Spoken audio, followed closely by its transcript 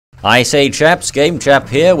I say chaps, GameChap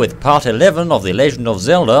here with part 11 of the Legend of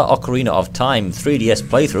Zelda Ocarina of Time 3DS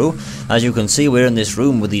playthrough. As you can see, we're in this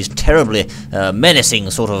room with these terribly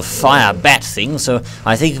menacing sort of fire bat things, so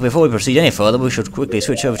I think before we proceed any further we should quickly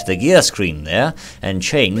switch over to the gear screen there and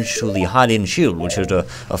change to the Hylian shield, which should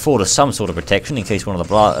afford us some sort of protection in case one of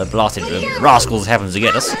the blasted rascals happens to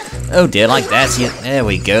get us. Oh dear, like that. Yeah, there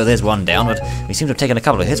we go, there's one down, but we seem to have taken a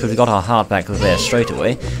couple of hits, but we've got our heart back there straight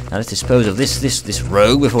away. Now let's dispose of this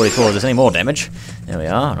rogue before he causes us any more damage. There we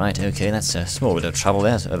are, right, okay, that's a small bit of trouble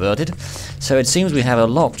there averted. So it seems we have a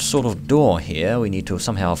locked sort of door here. We need to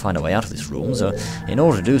somehow find a way out of this room, so in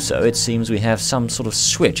order to do so, it seems we have some sort of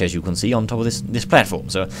switch, as you can see, on top of this platform.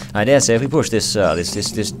 So I dare say if we push this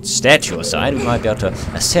statue aside, we might be able to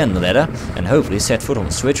ascend the ladder and hopefully set foot on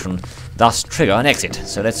the switch and thus trigger an exit.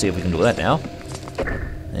 So let's see if we can do that now.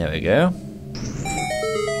 There we go.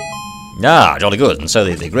 Ah, jolly good. And so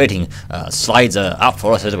the grating slides are up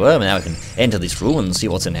for us, as it were. Now we can enter this room and see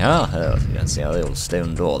what's in here. You can see our little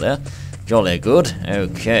stone door there. Jolly good.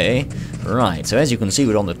 Okay. Right, so as you can see,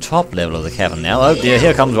 we're on the top level of the cavern now. Oh dear,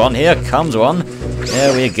 here comes one, here comes one.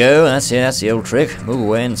 There we go, that's it, that's the old trick. Move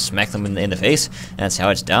away and smack them in the face. That's how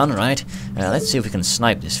it's done, right? Let's see if we can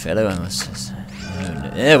snipe this fellow.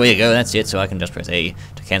 There we go, that's it, so I can just press A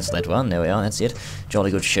to cancel that one. There we are, that's it.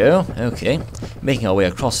 Jolly good show. Okay, making our way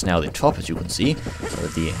across now the top, as you can see,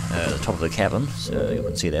 with the top of the cavern. So you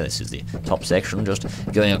can see there, this is the top section, just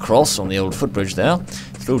going across on the old footbridge there,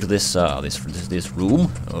 through to this this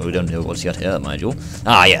room. Oh, we don't know what's yet here, mind you.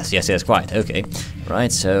 Ah, yes, quite, okay.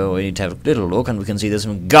 Right, so we need to have a little look, and we can see there's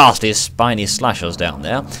some ghastly, spiny slashers down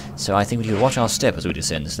there. So I think we need to watch our step as we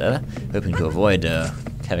descend this ladder, hoping to avoid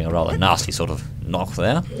having a rather nasty sort of knock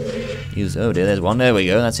there. Oh dear, there's one. There we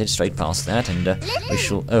go. That's it. Straight past that, and we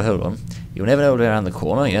shall. Oh, hold on. You'll never know around the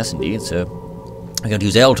corner. Yes, indeed. So we're going to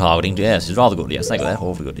use L targeting. Yes, it's rather good. Yes, thank you for that.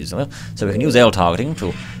 Awfully good. So we can use L targeting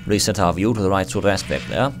to reset our view to the right sort of aspect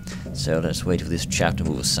there. So let's wait for this chap to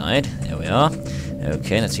move aside. There we are.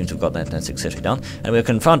 Okay, that seems to have got that successfully done. And we're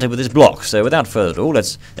confronted with this block. So without further ado,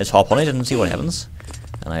 let's hop on it and see what happens.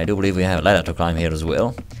 And I do believe we have a ladder to climb here as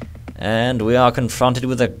well. And we are confronted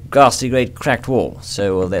with a ghastly great cracked wall.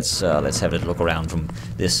 So let's have a little look around from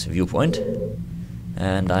this viewpoint.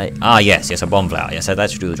 And yes, a bomb flower. Yes, that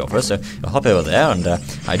should do the job for us. So we'll hop over there, and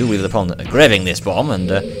I do believe upon grabbing this bomb and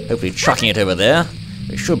hopefully chucking it over there,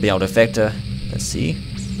 we should be able to effect let's see.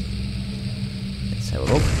 Let's have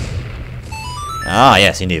a look. Ah,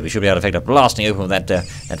 yes, indeed. We should be able to effect a blasting open of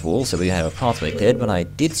that wall, so we have a pathway cleared. But I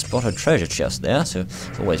did spot a treasure chest there, so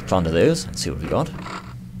always plunder those. Let's see what we got.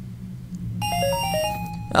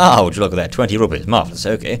 Ah, would you look at that, 20 rupees, marvellous,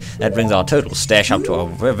 okay. That brings our total stash up to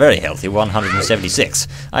a very healthy 176.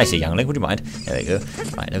 I see, youngling, would you mind? There we go.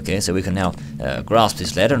 Right, okay, so we can now grasp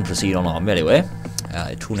this ladder and proceed on our merry way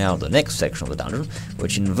to now the next section of the dungeon,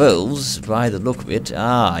 which involves, by the look of it,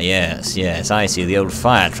 yes, I see, the old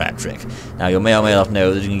fire trap trick. Now, you may or may not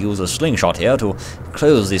know that you can use a slingshot here to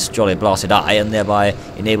close this jolly blasted eye and thereby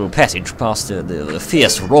enable passage past the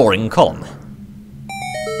fierce roaring column.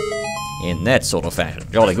 In that sort of fashion.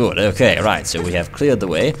 Jolly good. Okay, right, so we have cleared the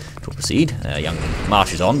way to proceed. Young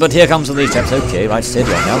marches on, but here comes the these chaps. Okay, right,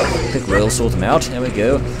 steady on now. Quick roll, sort them out. There we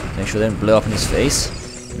go. Make sure they don't blow up in his face.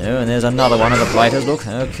 No, and there's another one of the blighters. Look.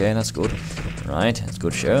 Okay, that's good. Right, that's a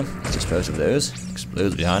good show. Let's dispose of those.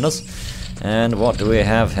 Explodes behind us. And what do we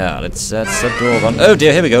have here? That's the door gone. Oh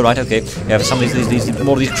dear, here we go, right, okay. We have some of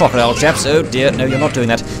more of these crocodile chaps. Oh dear, no, you're not doing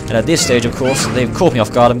that. And at this stage, of course, they've caught me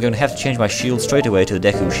off guard. I'm going to have to change my shield straight away to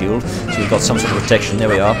the Deku shield. So we've got some sort of protection. There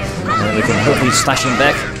we are. And we can hopefully slash him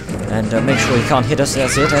back and make sure he can't hit us.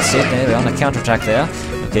 That's it. There we are, on the counterattack there.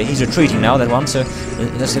 Okay, he's retreating now, that one, so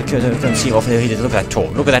let's see him off there. Look at that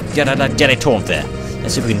taunt. Look at that jelly taunt there.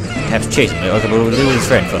 Let's see if we can perhaps chase him. Okay, we'll do his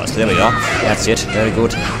friend first. There we are. That's it. Very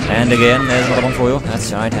good. And again, there's another one for you.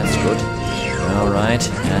 That's right. That's good. Alright.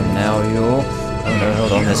 And now you... Oh no,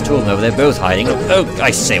 hold on. There's two of them over there, both hiding. Oh, I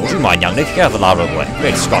say, would you mind, young Nick? Careful, Lara boy.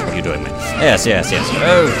 Great Scott, what are you doing, man? Yes.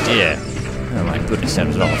 Oh dear. Oh my goodness, that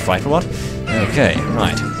was a lot of frightful what? Okay,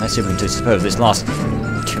 right. Let's see if we can dispose this last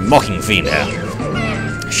mocking fiend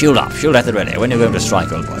here. Shield up. Shield at the ready. When are you going to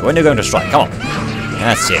strike, old boy? When are you going to strike? Come on.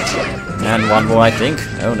 That's it. And one more, I think.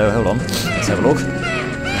 Oh no, hold on. Let's have a look.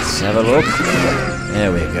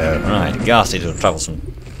 There we go. Right, ghastly little troublesome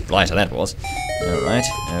blighter that was. Alright,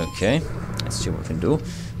 okay. Let's see what we can do.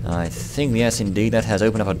 I think, yes, indeed, that has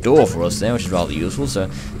opened up a door for us there, which is rather useful, so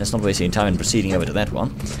let's not waste any time in proceeding over to that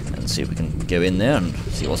one. And see if we can go in there and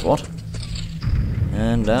see what's what.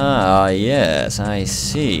 And, yes, I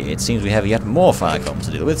see. It seems we have yet more fire columns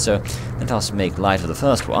to deal with, so let us make light of the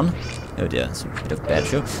first one. Oh dear, that's a bit of bad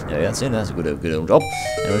show. Yeah, that's it, that's a good old job.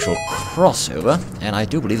 And we shall cross over, and I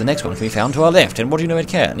do believe the next one can be found to our left. And what do you know it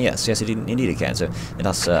can? Yes, indeed it can. So let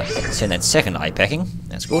us send that second eye packing.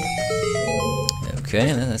 That's good.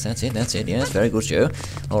 Okay, that's it, yes, very good show.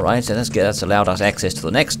 Alright, so that's allowed us access to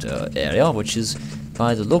the next area, which is,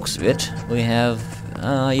 by the looks of it, we have,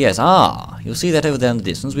 you'll see that over there in the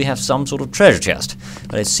distance we have some sort of treasure chest.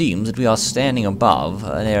 But it seems that we are standing above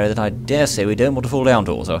an area that I dare say we don't want to fall down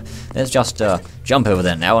to, so let's just jump over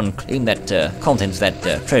there now and claim that contents of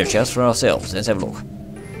that treasure chest for ourselves. Let's have a look.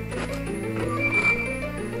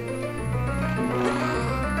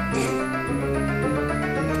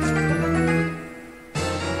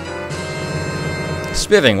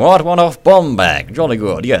 Spiffing, what? One-off bomb bag. Jolly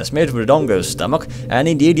good, yes, made from Dodongo's stomach. And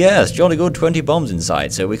indeed, yes, jolly good, 20 bombs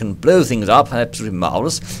inside. So we can blow things up, absolutely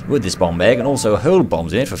marvellous, with this bomb bag, and also hold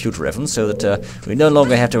bombs in it for future reference, so that we no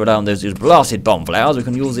longer have to rely on those blasted bomb flowers. We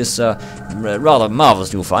can use this rather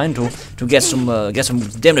marvellous new find to get some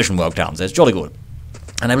demolition work done. So it's jolly good.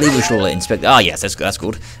 And I believe we shall inspect... Ah, yes, that's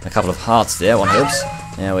good. A couple of hearts there, one hopes.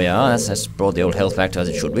 There we are. That's brought the old health back to as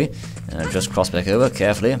it should be. Just cross back over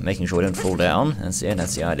carefully, making sure we don't fall down. That's it,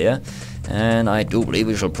 that's the idea. And I do believe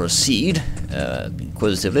we shall proceed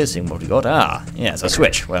inquisitively, seeing what we got. Ah, yes, a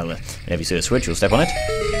switch. Well, whenever you see a switch, you'll step on it.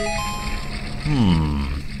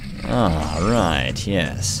 Ah, right,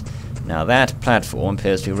 yes. Now that platform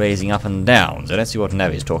appears to be raising up and down. So let's see what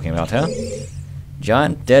Navi's talking about here.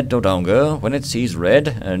 Giant dead Dodongo, when it sees red,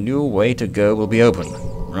 a new way to go will be open.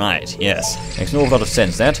 Right, yes. Makes an awful lot of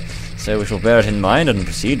sense, that. So we shall bear it in mind and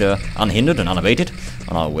proceed unhindered and unabated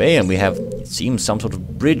on our way. And we have, it seems, some sort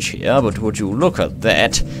of bridge here, but would you look at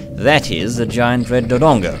that? That is the giant red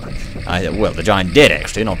Dodongo. Well, the giant dead,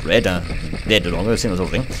 actually, not red. Dead Dodongo, similar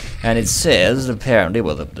sort of thing. And it says, apparently,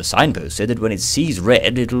 well, the signpost said that when it sees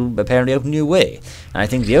red, it'll apparently open a new way. And I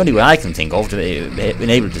think the only way I can think of to be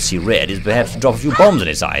able to see red is perhaps to drop a few bombs in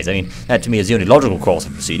its eyes. I mean, that to me is the only logical course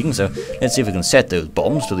of proceeding, so let's see if we can set those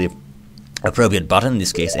bombs to the appropriate button. In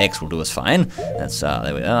this case, X will do us fine. That's,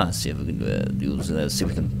 there we are. Let's see if we can see if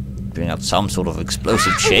we can bring out some sort of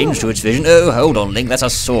explosive change to its vision. Oh, hold on, Link, that's a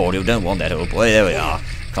sword. You don't want that, old boy. There we are.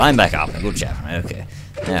 Climb back up. Good chap. Okay.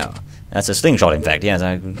 Now, that's a slingshot, in fact. Yes,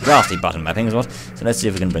 a drafty button mapping is what. So let's see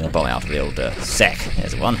if we can bring a bomb out of the old sack.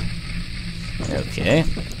 There's one. Okay.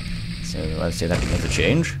 So let's see if that can make the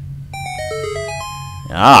change.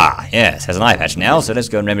 Ah, yes, has an eye patch now, so let's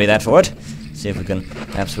go and remedy that for it. See if we can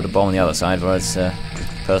perhaps put a bomb on the other side for its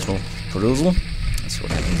personal perusal. Let's see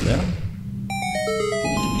what happens there.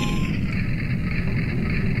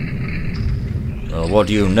 Well, what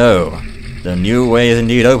do you know? The new way is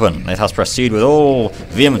indeed open. Let us proceed with all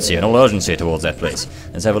vehemency and all urgency towards that place.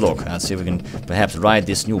 Let's have a look. Let's see if we can perhaps ride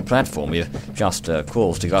this new platform we've just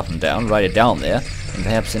caused to go up and down, ride it down there, and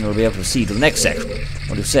perhaps then we'll be able to proceed to the next section.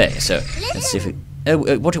 What do you say? So, let's see if we... Oh,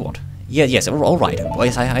 what do you want? Yeah, yes, all right, oh boy,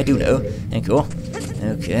 yes, I do know. Thank you.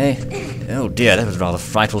 Okay. Oh dear, that was a rather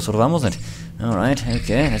frightful sort of one, wasn't it? Alright,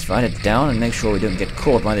 okay, let's ride it down and make sure we don't get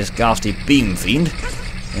caught by this ghastly beam fiend.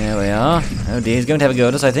 There we are. Oh dear, he's going to have a go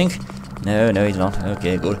at us, I think. No, he's not.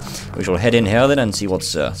 Okay, good. We shall head in here then and see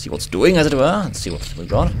what's doing, as it were. Let's see what we've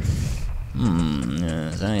got.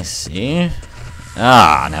 Yes, I see.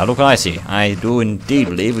 Ah, now look what I see. I do indeed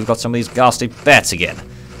believe we've got some of these ghastly bats again.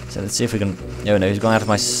 So let's see if we can... Oh no, he's gone out of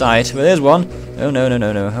my sight. Well, there's one. Oh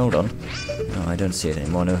no, hold on. No, I don't see it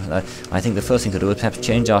anymore, no. I think the first thing to do is perhaps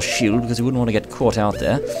change our shield, because we wouldn't want to get caught out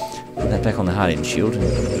there. Put that back on the hiding shield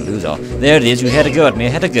and lose our... There it is, you had a go at me. I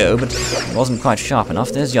had a go, but it wasn't quite sharp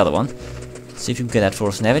enough. There's the other one. See if you can get that for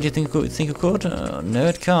us, Navi. Do you think you could? No,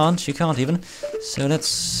 it can't. She can't even. So let's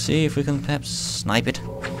see if we can perhaps snipe it.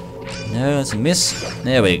 No, that's a miss.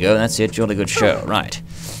 There we go. That's it. Jolly good show. Right.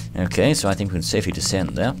 Okay, so I think we can safely descend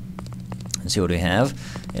there and see what we have.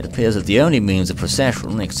 It appears that the only means of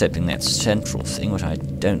procession, excepting that central thing, which I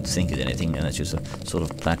don't think is anything, and it's just a sort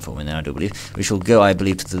of platform in there, I do believe. We shall go, I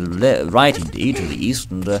believe, to the right, indeed, to the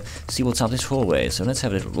east, and see what's up this hallway. So let's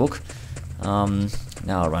have a little look.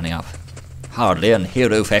 Now running up hardly in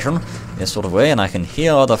hero fashion, this sort of way, and I can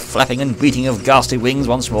hear the flapping and beating of ghastly wings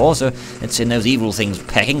once more, so let's send those evil things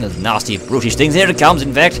packing, those nasty, brutish things. Here it comes,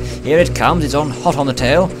 in fact. Here it comes. It's on hot on the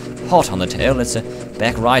tail. Hot on the tail. Let's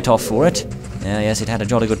back right off for it. Yes, it had a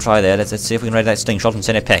jolly good try there. Let's see if we can ready that slingshot and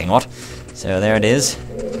send it packing, what? So there it is.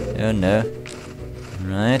 Oh no.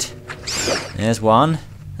 Right. There's one.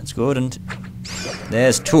 That's good, and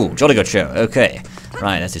there's two. Jolly good show. Okay.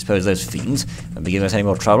 Right, let's dispose of those fiends. Won't be giving us any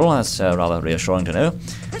more trouble. That's rather reassuring to know.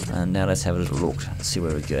 And now let's have a little look. Let's see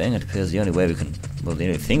where we're going. It appears the only way we can... Well, the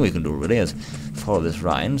only thing we can do, really, is follow this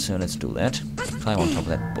rind. So let's do that. Climb on top of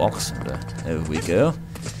that box. And, over we go.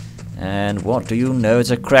 And what do you know? It's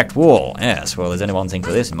a cracked wall. Yes, well, there's only one thing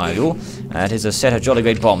for this, in my view. That is to set a jolly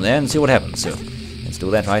great bomb there and see what happens. So, let's do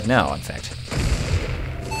that right now, in fact.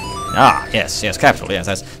 Ah, yes, capital, yes.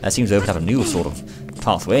 That seems to open up a new sort of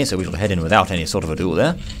pathway, so we shall head in without any sort of ado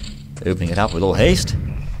there. Opening it up with all haste.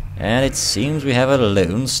 And it seems we have a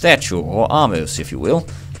lone statue, or Amos, if you will.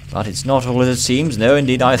 But it's not all as it seems. No,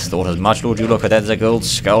 indeed, I thought as much. Lord, you look at that, there's a gold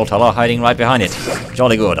skull teller hiding right behind it.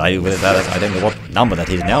 Jolly good. I don't know what number that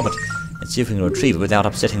is now, but let's see if we can retrieve it without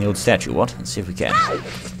upsetting the old statue. What? Let's see if we can.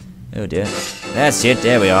 Oh dear. That's it,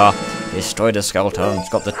 there we are. Destroyed the skull teller, it's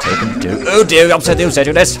got the token too. Oh dear, we upset the old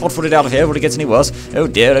statue. Let's hot-foot it out of here before it gets any worse. Oh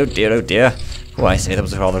dear, oh dear, oh dear. Oh, I say, that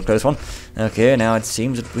was a rather close one. Okay, now it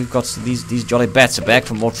seems that we've got these jolly bats are back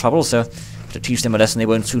for more trouble, so to teach them a lesson they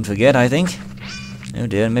won't soon forget, I think. Oh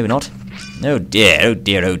dear, maybe not. Oh dear, oh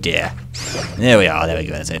dear, oh dear. There we are, there we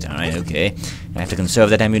go, that's it. Alright, okay. I have to conserve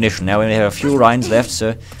that ammunition now. We only have a few rounds left,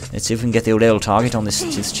 so let's see if we can get the old target on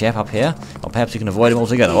this chap up here. Or perhaps we can avoid him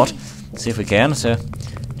altogether, what? Let's see if we can, so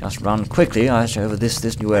just run quickly over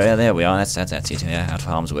this new area. There we are, that's it, yeah, out of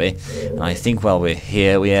harm's way. And I think while we're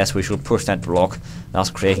here, we shall push that block, thus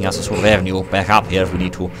creating us a sort of avenue back up here if we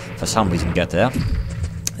need to, for some reason, get there.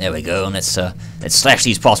 There we go, and let's slash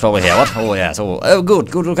these pots while we're here, what? Oh, yes, oh,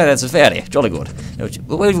 good, look at that, that's a fairy, jolly good. Oh,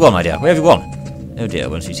 where have you gone, my dear, where have you gone? Oh dear,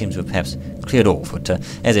 well, she seems to have perhaps cleared off, but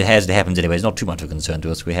as it happens anyway, it's not too much of a concern to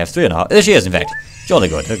us. We have 3.5, there she is, in fact, jolly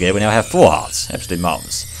good. Okay, we now have 4 hearts, absolutely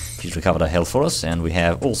marvellous. She's recovered her health for us, and we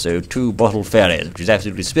have also 2 bottled fairies, which is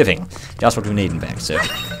absolutely spiffing, just what we need, in fact. So,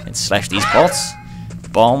 let's slash these pots,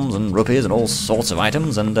 bombs and rupees and all sorts of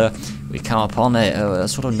items, and we come upon a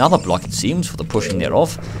sort of another block, it seems, for the pushing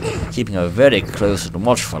thereof, keeping a very close and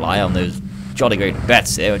watchful eye on those jolly great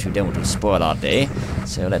bats there, which we don't want to spoil our day.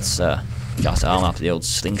 So let's just arm up the old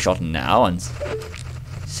slingshot now and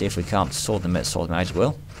see if we can't sort them out as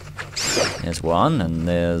well. There's one, and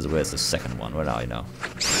where's the second one? Where are you now?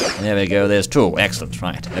 There we go, there's 2. Excellent,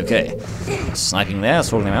 right, okay. Sniping there,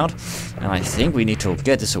 sorting them out. And I think we need to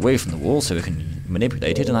get this away from the wall so we can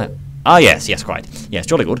manipulate it, and yes, quite. Yes,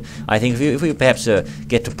 jolly good. I think if we perhaps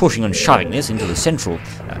get to pushing and shoving this into the central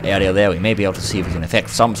area there, we may be able to see if we can effect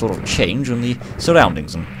some sort of change in the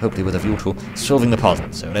surroundings, and hopefully with a view to solving the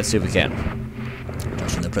puzzle. So let's see if we can.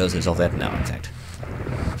 Just in the process of that now, in fact.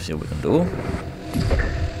 See what we can do.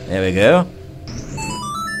 There we go.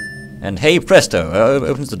 And hey presto,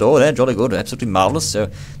 opens the door there, jolly good, absolutely marvellous. So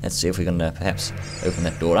let's see if we can perhaps open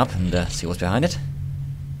that door up and see what's behind it.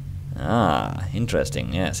 Ah,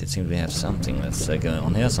 interesting, yes, it seems we have something that's going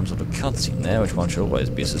on here, some sort of cutscene there, which one should always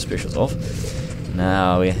be suspicious of.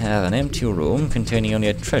 Now we have an empty room containing only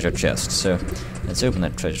a treasure chest, so let's open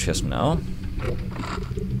that treasure chest now.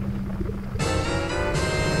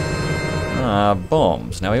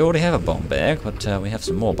 Bombs. Now we already have a bomb bag, but we have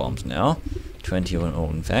some more bombs now. 20 in all,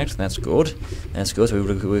 in fact. That's good. That's good. So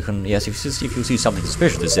we can. Yes, if you see something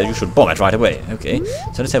suspicious, it says you should bomb it right away. Okay.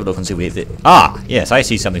 So let's have a look and see where yes, I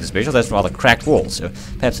see something suspicious. That's rather cracked wall. So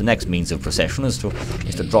perhaps the next means of procession is to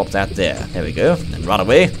drop that there. There we go. And run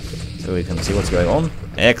away, so we can see what's going on.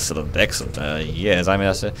 Excellent, excellent. Yes, I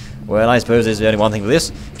mean, well, I suppose there's only one thing for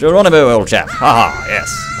this. Geronimo, old chap. Haha.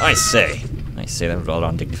 Yes, I say that was rather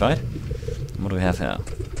undignified. What do we have here?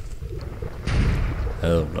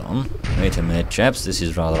 Hold on. Wait a minute, chaps. This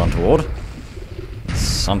is rather untoward.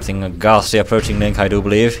 Something ghastly approaching Link, I do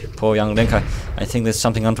believe. Poor young Link. I think there's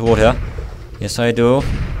something untoward here. Yes, I do.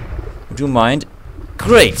 Would you mind?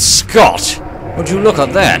 Great Scott! Would you look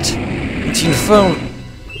at that? It's infernal.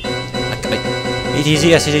 It is,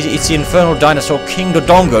 yes, it's the infernal dinosaur King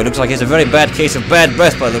Dodongo. It looks like he has a very bad case of bad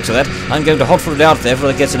breath by the looks of that. I'm going to hot-foot it out there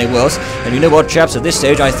before it gets any worse. And you know what, chaps, at this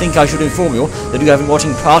stage I think I should inform you that you have been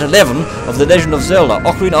watching part 11 of the Legend of Zelda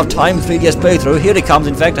Ocarina of Time 3DS playthrough. Here it comes.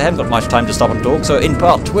 In fact, I haven't got much time to stop and talk, so in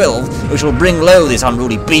part 12 we shall bring low this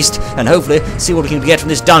unruly beast and hopefully see what we can get from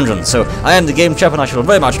this dungeon. So I am the GameChap, and I shall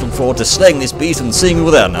very much look forward to slaying this beast and seeing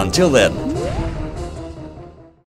you then. Until then.